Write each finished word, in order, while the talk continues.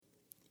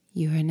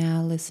You are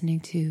now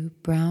listening to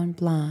Brown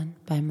Blonde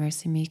by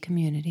Mercy Me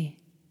Community.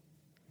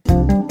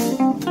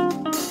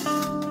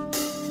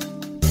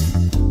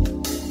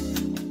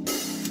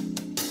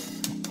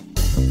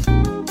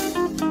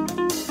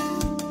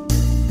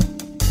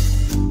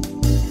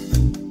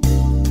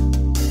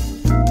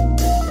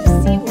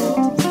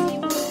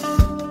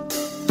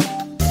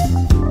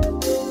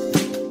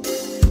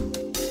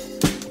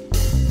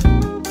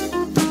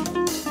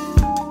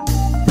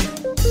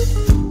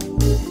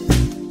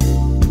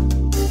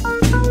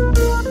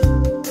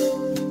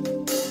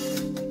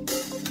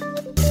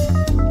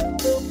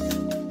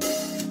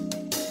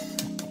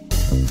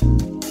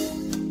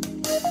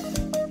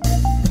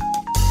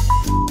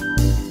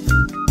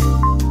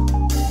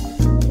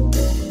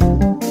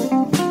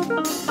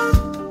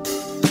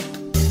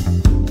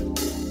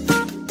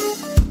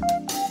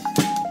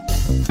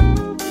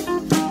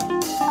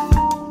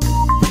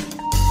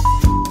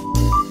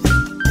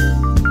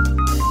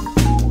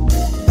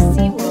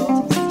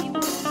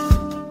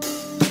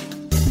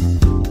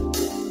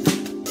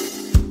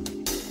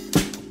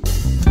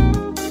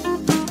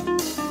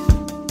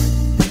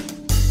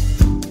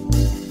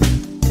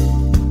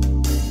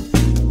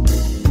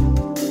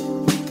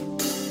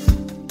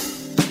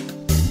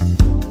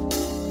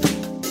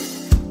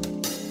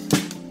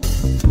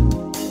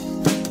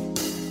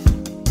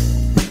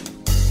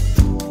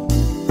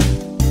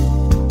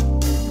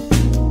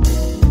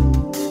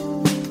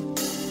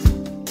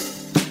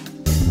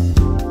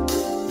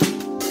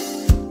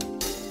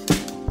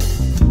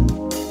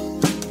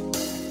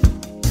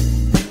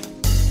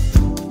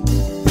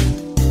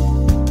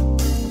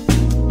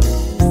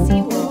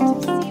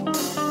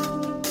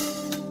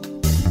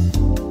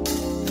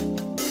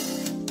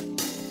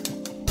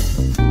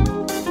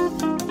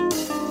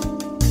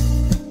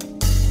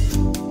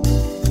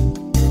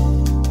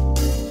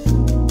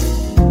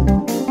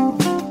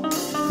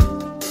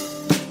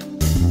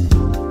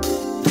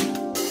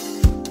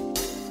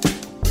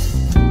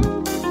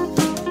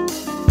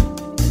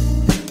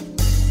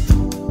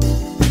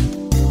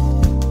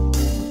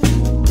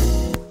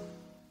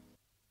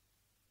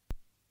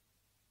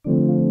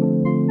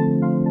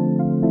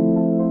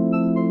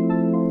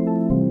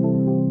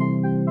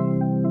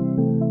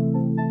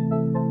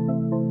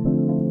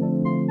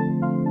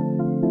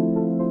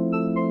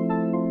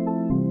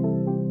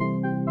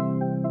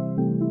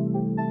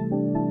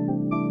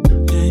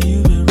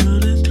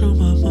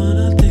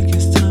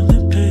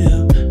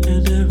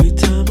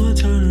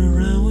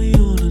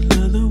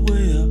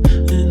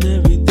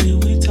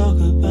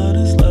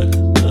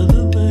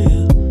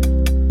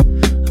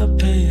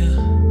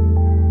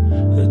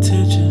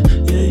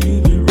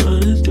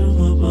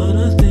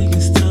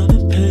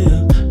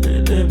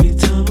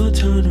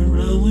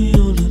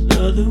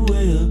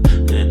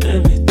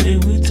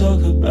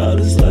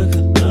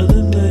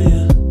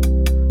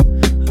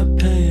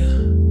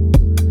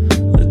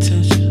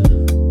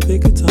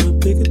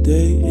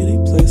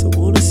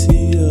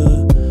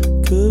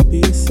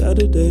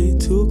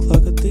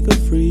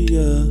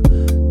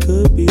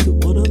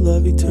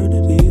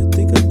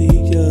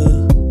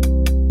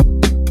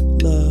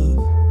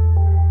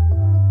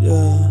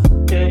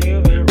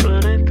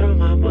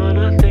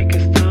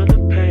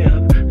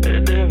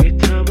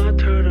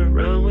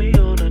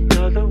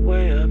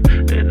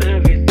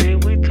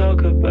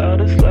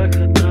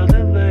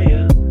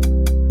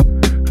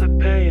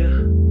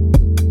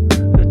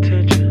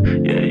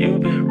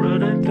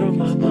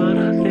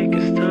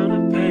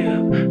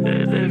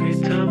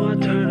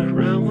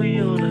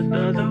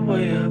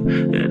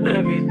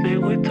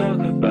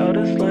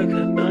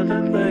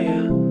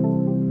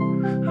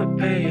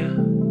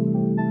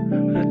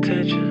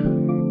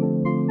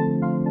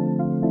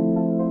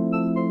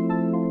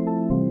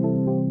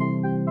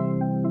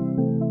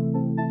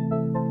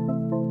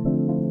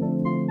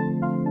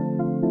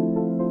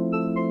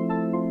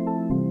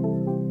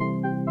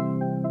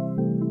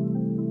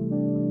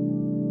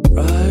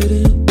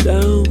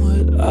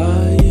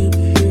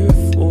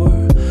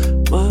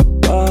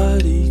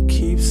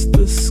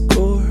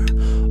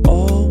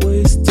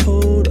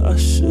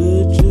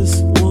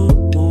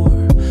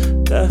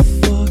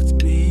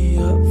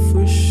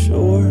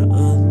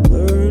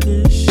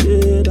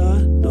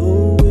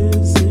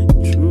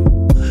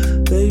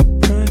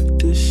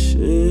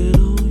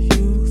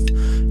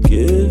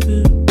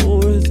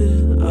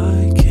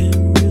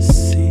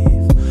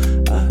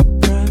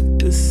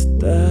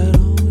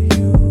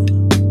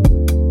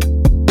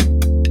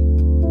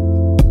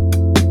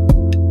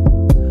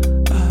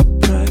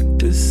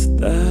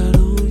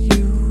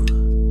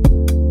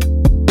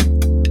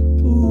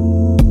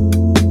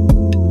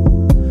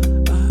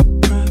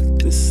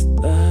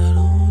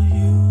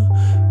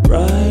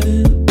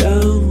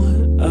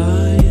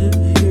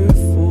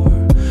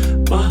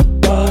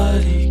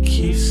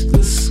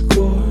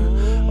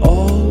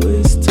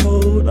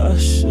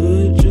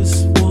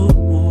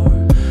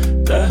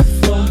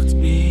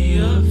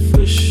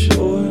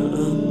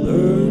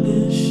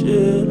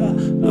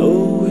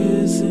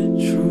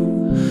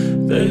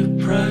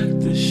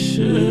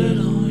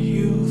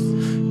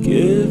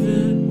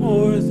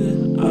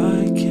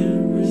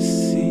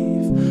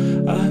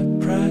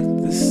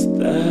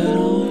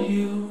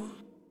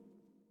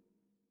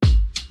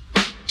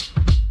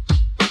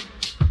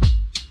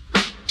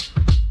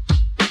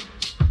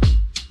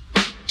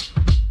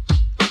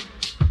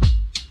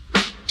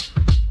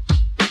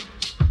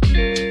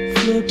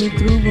 Flipping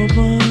through my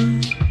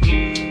mind,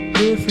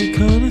 different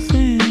kind of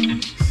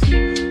things.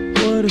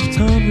 What if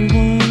time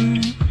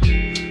rewind?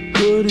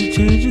 Would it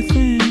change a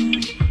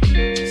thing?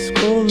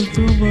 Scrolling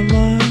through my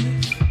life,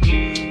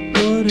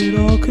 what it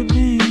all could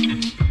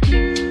mean.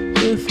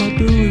 If I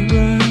do it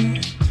right,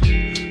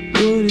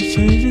 would it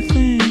change a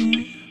thing?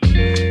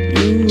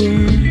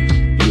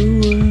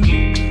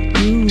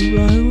 You would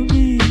ride with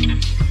me.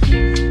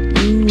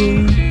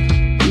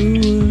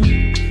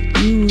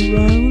 You would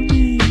ride with me. You would ride with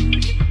me.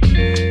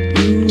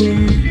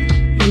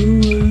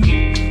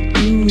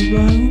 You would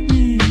ride with me.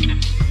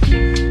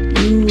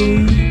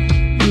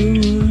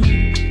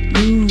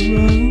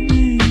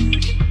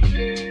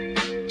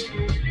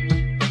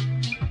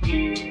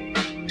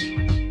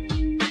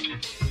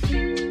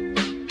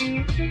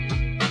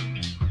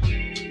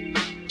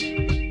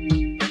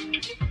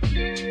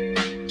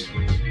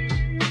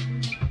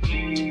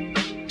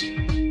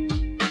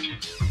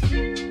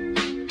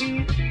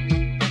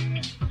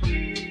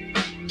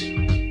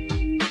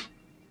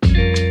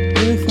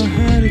 If I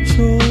had a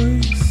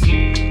choice,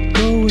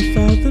 go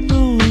without the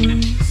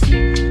noise,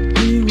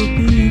 we would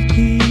be in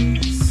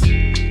peace,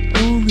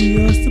 only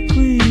us to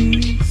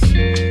please.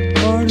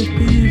 Art of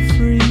being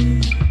free,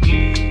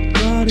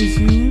 God is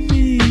you and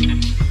me,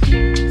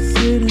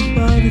 sitting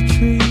by the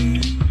tree,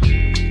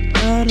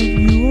 Adam,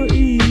 you or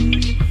Eve.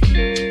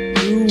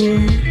 You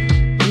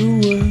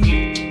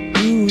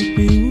would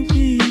be with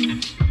me.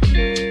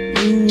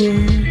 You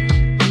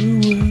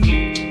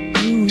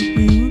would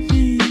be with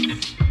me.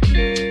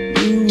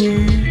 You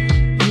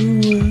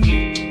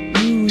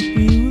would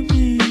be with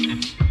me.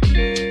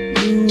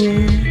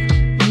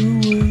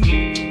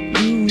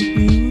 You would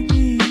be with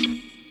me.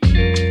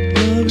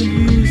 Loving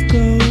you is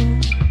dope,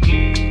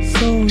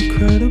 so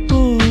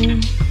incredible.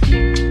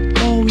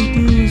 All we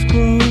do is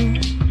grow.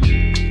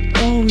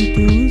 All we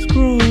do is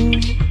grow.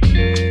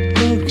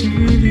 Love can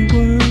really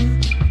work.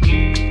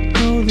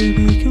 Know that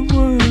it can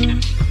work.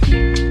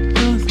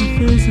 Nothing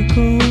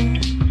physical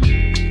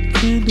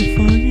can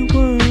define your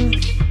worth.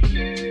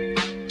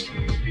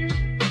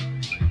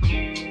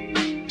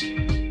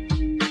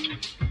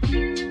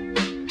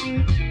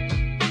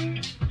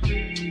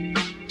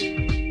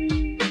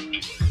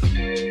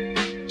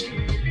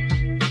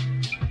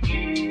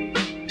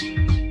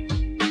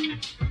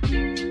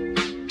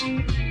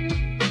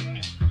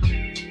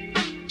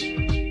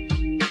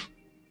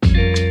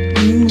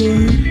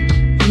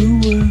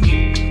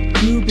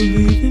 You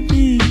believe in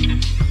me.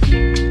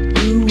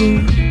 You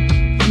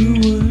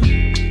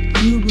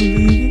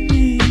believe in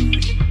me.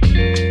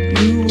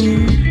 You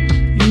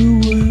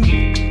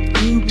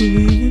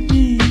believe in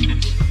me.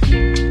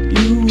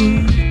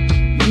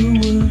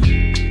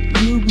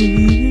 You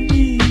believe in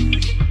me.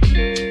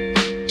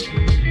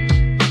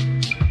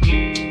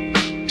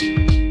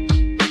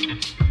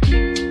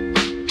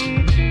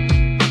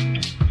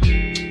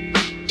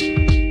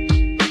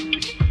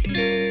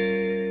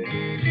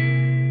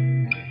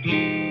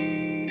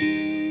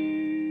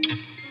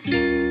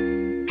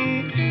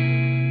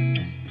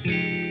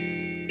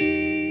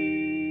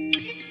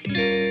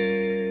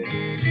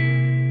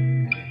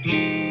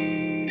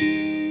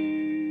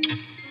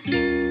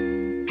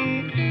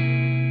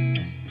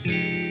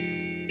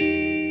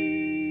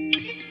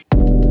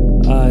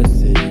 I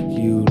think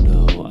you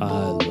know I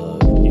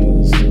love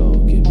you, so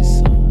give me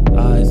some.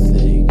 I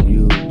think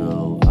you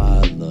know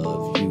I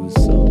love you,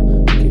 so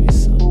give me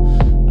some.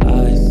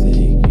 I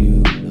think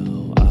you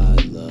know I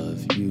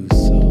love you,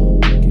 so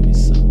give me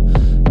some.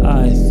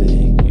 I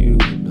think you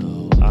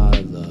know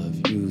I love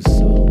you,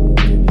 so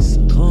give me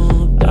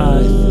some.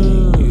 I think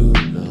you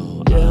know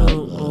I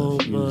love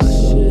you,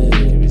 so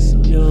give me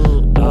some.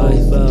 I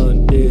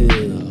think you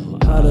know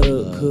how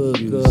to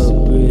cook up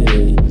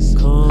bread.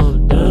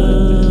 Calm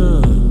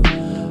down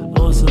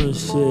on some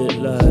shit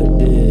like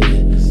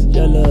this.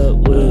 Yellow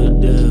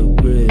with them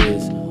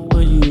grits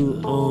when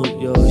you on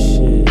your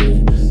shit.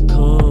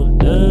 Calm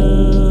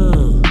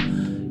down,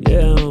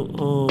 yeah, I'm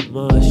on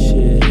my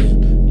shit.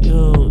 You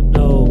don't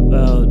know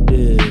about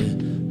this,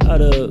 how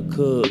to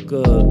cook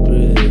up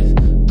grits.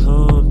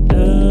 Calm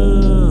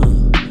down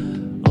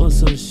on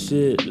some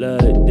shit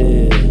like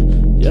this.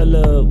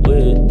 Yellow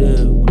with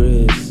them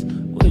grits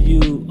when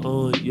you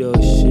on your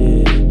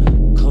shit.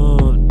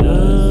 Calm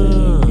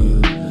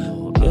down,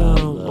 yeah,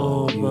 I'm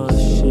on my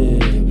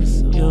shit.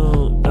 You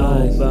don't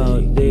know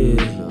about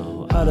this,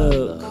 how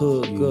to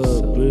cook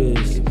up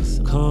grits.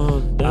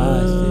 Calm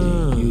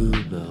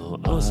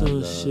down on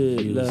some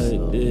shit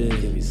like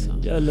this.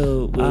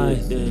 Yellow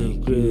with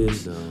them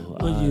grits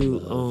when you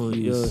on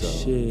your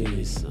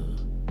shit.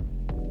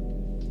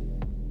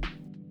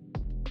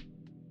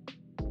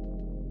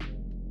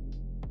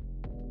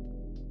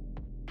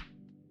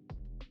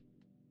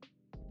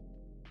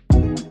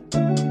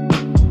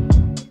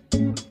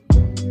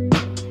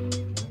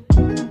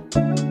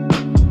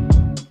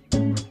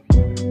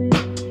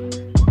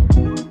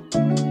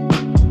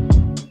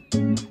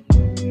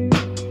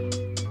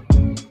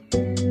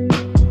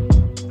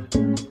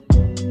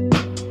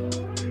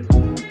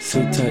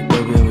 Sit tight,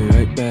 baby, I'll be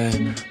right back.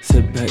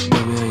 Sit back,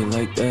 baby, how you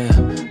like that?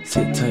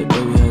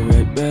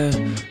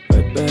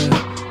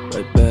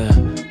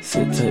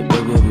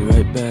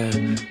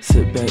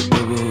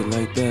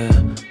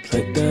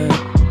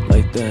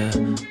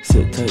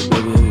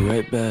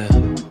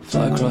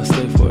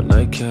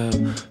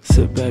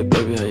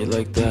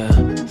 like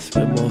that.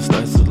 Spend most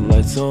nights with the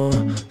lights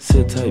on.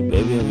 Sit tight,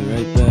 baby, I'll be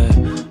right back.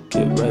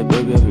 Get right,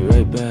 baby, I'll be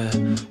right back.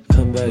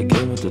 Come back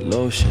in with the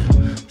lotion.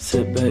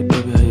 Sit back,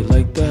 baby, how you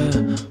like that?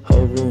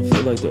 Whole room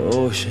feel like the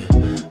ocean.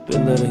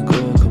 Been letting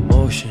go of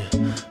commotion.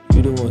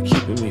 You the one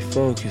keeping me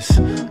focused.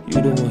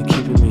 You the one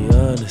keeping me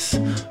honest.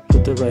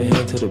 Put the right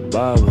hand to the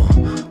Bible.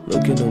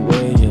 Looking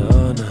away in your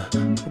honor.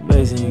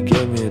 Amazing you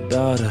gave me a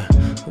daughter.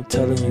 I'm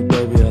telling you,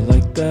 baby, I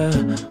like that.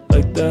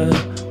 Like that,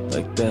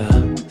 like that.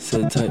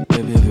 Sit tight,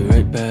 baby, I'll be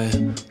right back.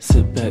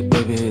 Sit back,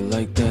 baby, how you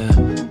like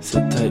that?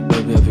 Sit tight,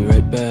 baby, I'll be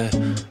right back.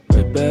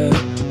 Right back,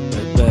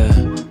 right back.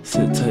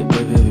 Sit tight,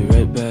 baby, I'll be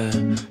right back.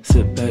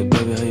 Sit back,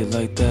 baby, how you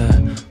like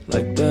that?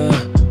 Like that,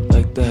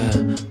 like that.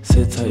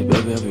 Sit tight,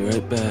 baby, I'll be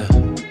right back.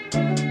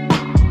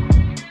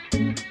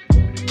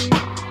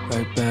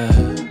 Right back.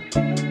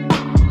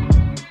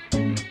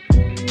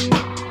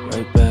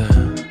 Right back.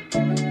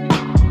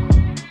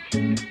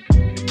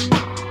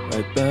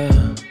 Right back,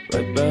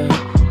 right back,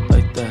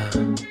 like that.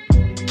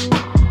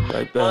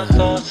 Right back. My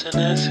thoughts and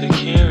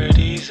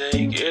insecurities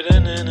ain't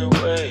getting in the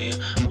way.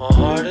 My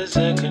heart is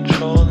in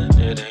control and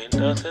it ain't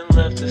nothing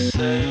left to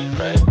say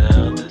right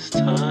now this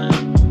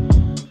time.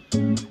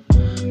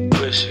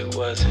 Wish it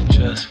wasn't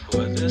just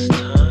for this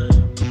time.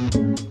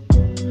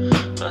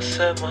 I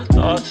said my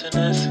thoughts and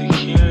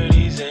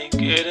insecurities ain't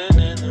getting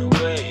in the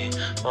way.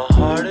 My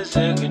heart is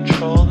in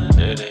control and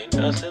it ain't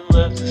nothing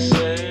left to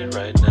say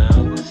right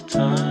now this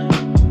time.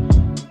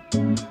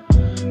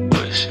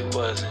 Wish it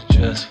wasn't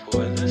just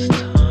for this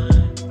time.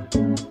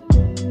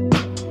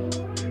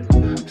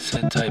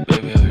 Sit tight,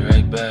 baby, I'll be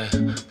right back.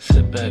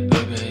 Sit back,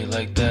 baby, how you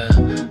like that?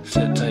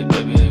 Sit tight,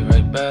 baby, I'll be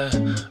right back.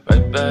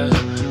 Right back,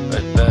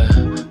 right back.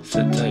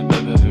 Sit tight,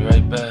 baby, I'll be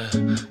right back.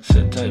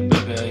 Sit tight,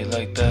 baby, how you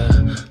like that?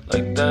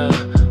 Like that,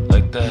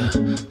 like that.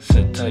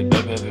 Sit tight,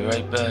 baby, I'll be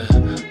right back.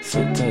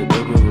 Sit tight,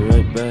 baby, I'll be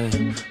right back.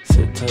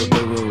 Sit tight,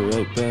 baby, I'll be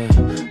right back.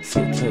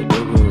 Sit tight,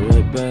 baby, I'll be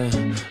right back.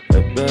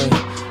 Right back,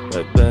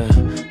 right back.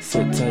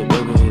 Sit tight,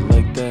 baby, how you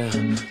like that?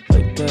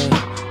 Like that,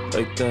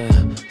 like that.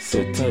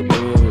 Sit tight, baby,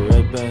 I'll be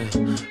right back.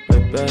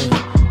 Right back,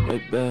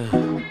 right back.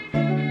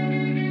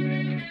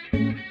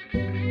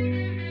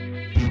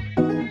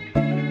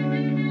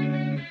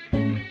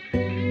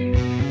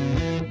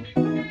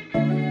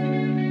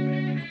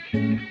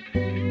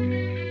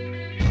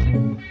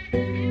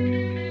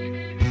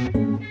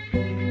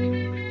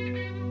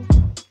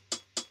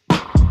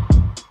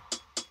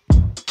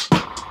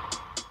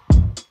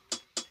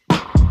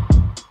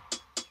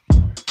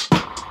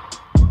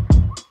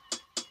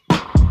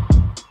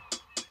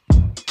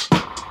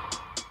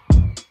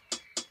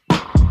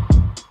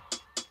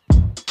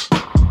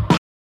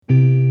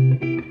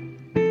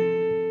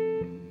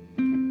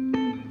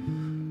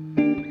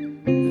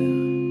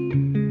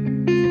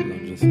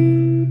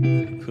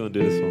 We're gonna do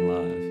this one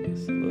live.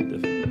 It's a little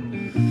different.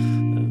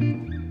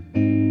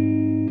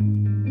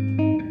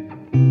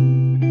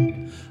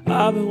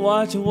 I've been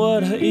watching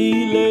what I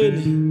eat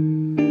lately.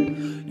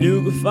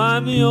 You can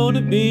find me on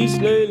the beach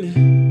lately.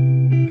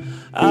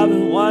 I've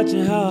been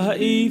watching how I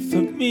eat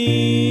for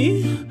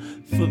me,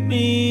 for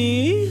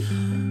me.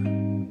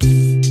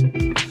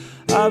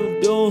 I've been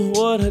doing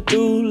what I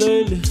do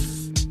lately.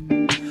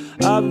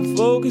 I've been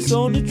focused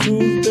on the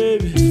truth,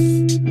 baby.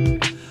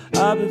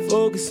 I've been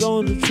focused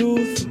on the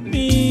truth for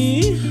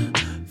me,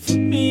 for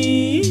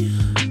me.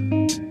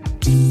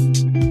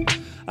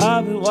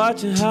 I've been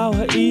watching how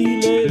I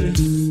eat lately.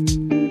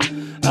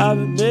 I've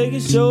been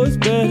making sure it's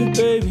better,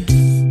 baby.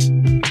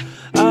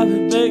 I've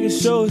been making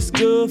sure it's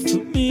good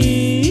for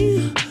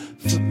me,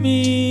 for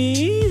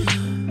me.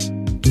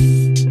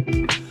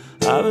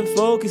 I've been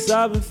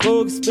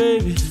focused,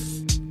 baby.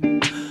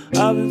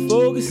 I've been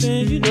focused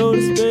and you know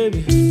this,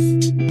 baby.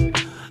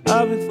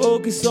 I've been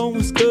focused on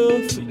what's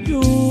good for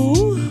you,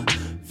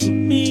 for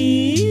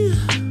me.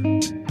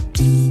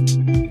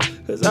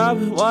 Cause I've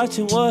been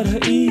watching what I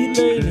eat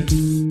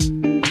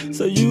lately.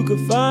 So you can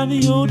find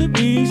me on the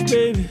beach,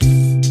 baby.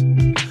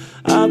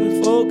 I've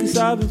been focused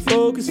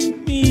for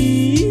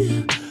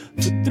me,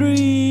 for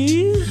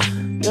three.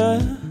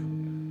 Yeah,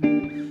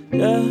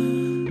 yeah,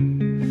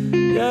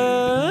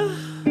 yeah,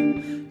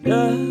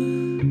 yeah.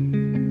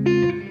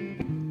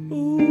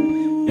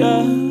 Ooh,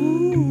 yeah.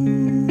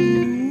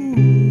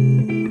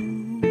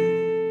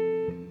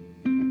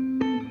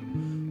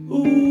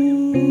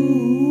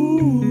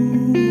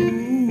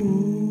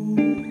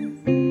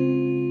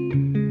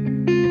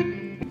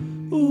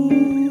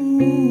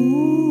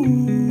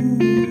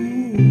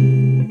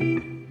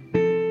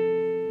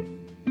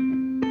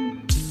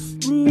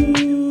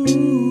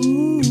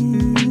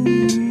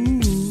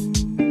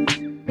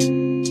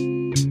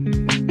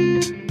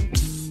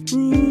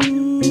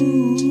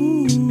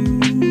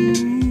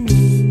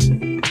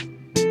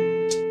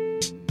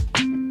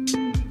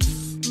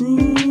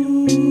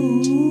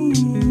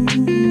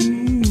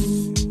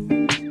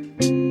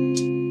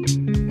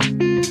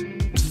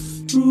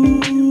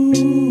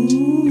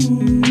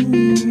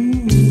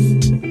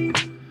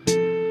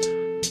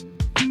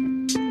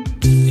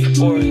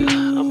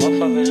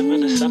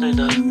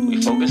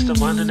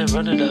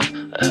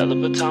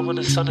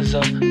 is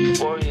up.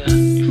 Euphoria,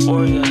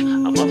 euphoria.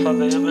 I'm up 5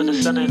 a.m. and the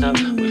sun ain't up.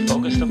 We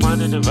focus the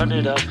mind and then run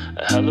it up.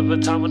 A hell of a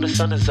time when the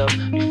sun is up.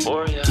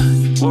 Euphoria,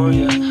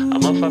 euphoria.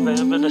 I'm up 5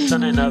 a.m. and the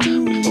sun ain't up.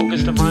 We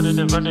focus the mind and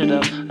then run it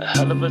up. A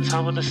hell of a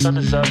time when the sun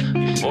is up.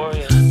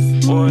 Euphoria,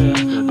 euphoria.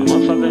 I'm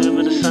up 5 a.m.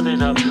 and the sun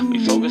ain't up.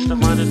 We focus the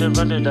mind and then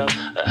run it up.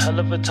 A hell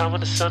of a time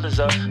when the sun is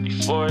up.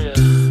 Euphoria.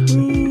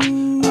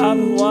 I've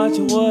been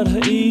watching what I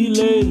eat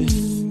lately.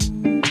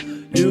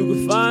 You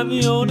can find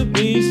me on the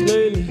beach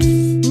lately.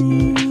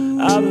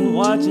 I've been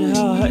watching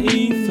how I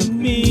eat for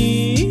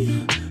me,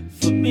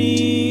 for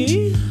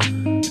me.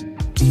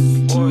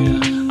 Euphoria.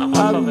 I'm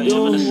up 5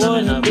 a.m. and the sun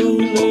ain't up.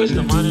 We focus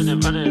the mind and then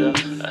run it up.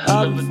 A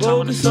hell of a time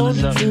when the sun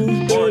is up.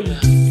 Euphoria,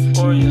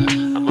 euphoria.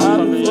 I'm up 5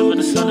 a.m. and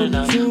the sun ain't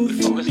up.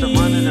 We focus the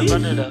mind and then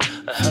run it up.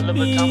 A hell of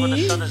a time when the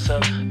sun is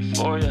up.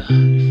 Euphoria,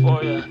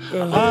 euphoria.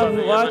 I'm up 5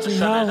 a.m. and the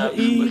sun ain't up.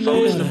 We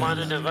focus the mind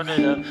and then run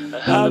it up.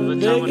 A hell of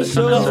a time when the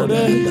sun is up.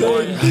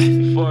 Euphoria,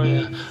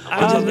 euphoria.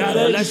 I'm up 5 a.m.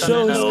 and the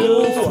sun ain't up.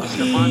 We focus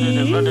the mind and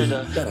then run it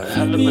up. A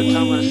hell of a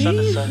time when the sun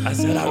is up. I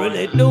said I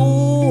really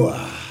do.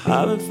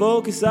 I've been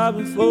focused, baby.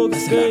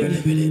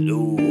 I really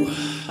do.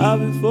 I've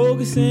been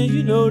focusing,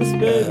 you know this,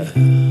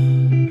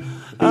 baby.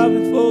 I've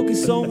been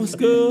focused on what's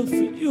good for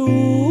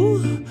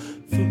you,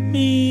 for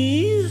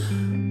me.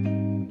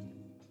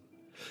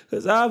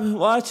 Cause I've been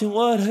watching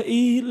what I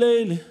eat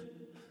lately.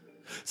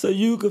 So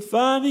you can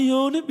find me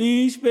on the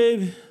beach,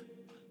 baby.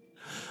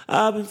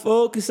 I've been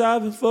focused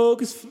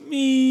for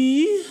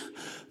me,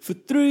 for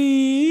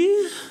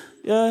 3.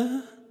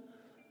 Yeah,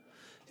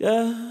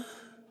 yeah,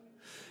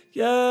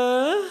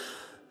 yeah,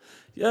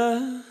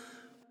 yeah.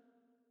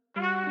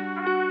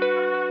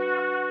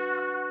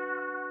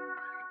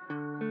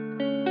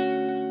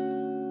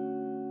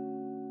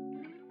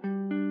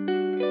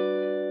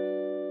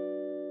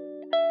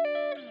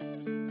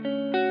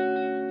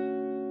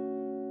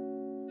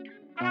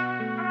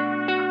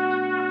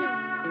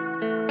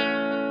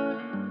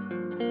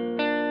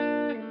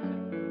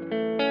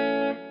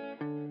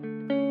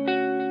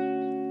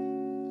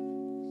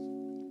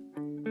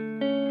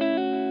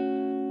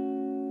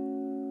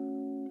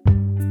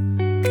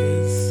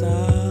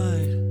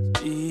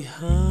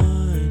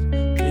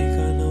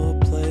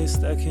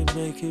 That can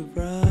make it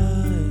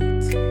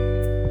right,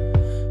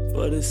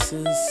 but it's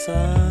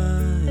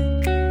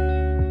inside,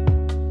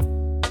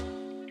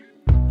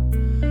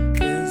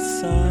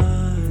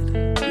 inside,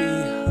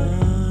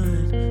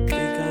 behind.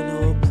 Think I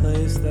know a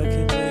place that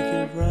can make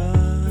it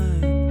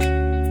right,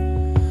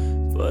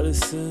 but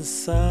it's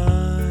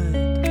inside.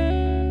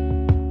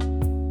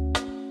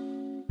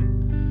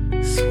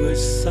 Switch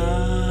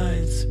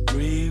sides,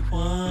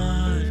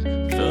 rewind.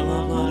 Feel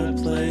I'm out of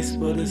place,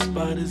 but it's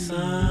by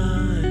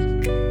design.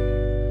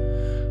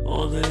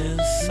 On the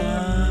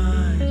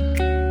inside,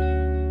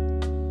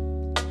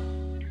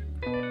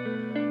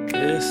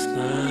 it's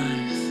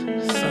nice,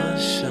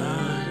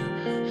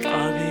 sunshine.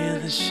 Find me in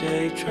the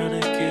shade, trying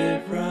to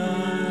get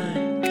right.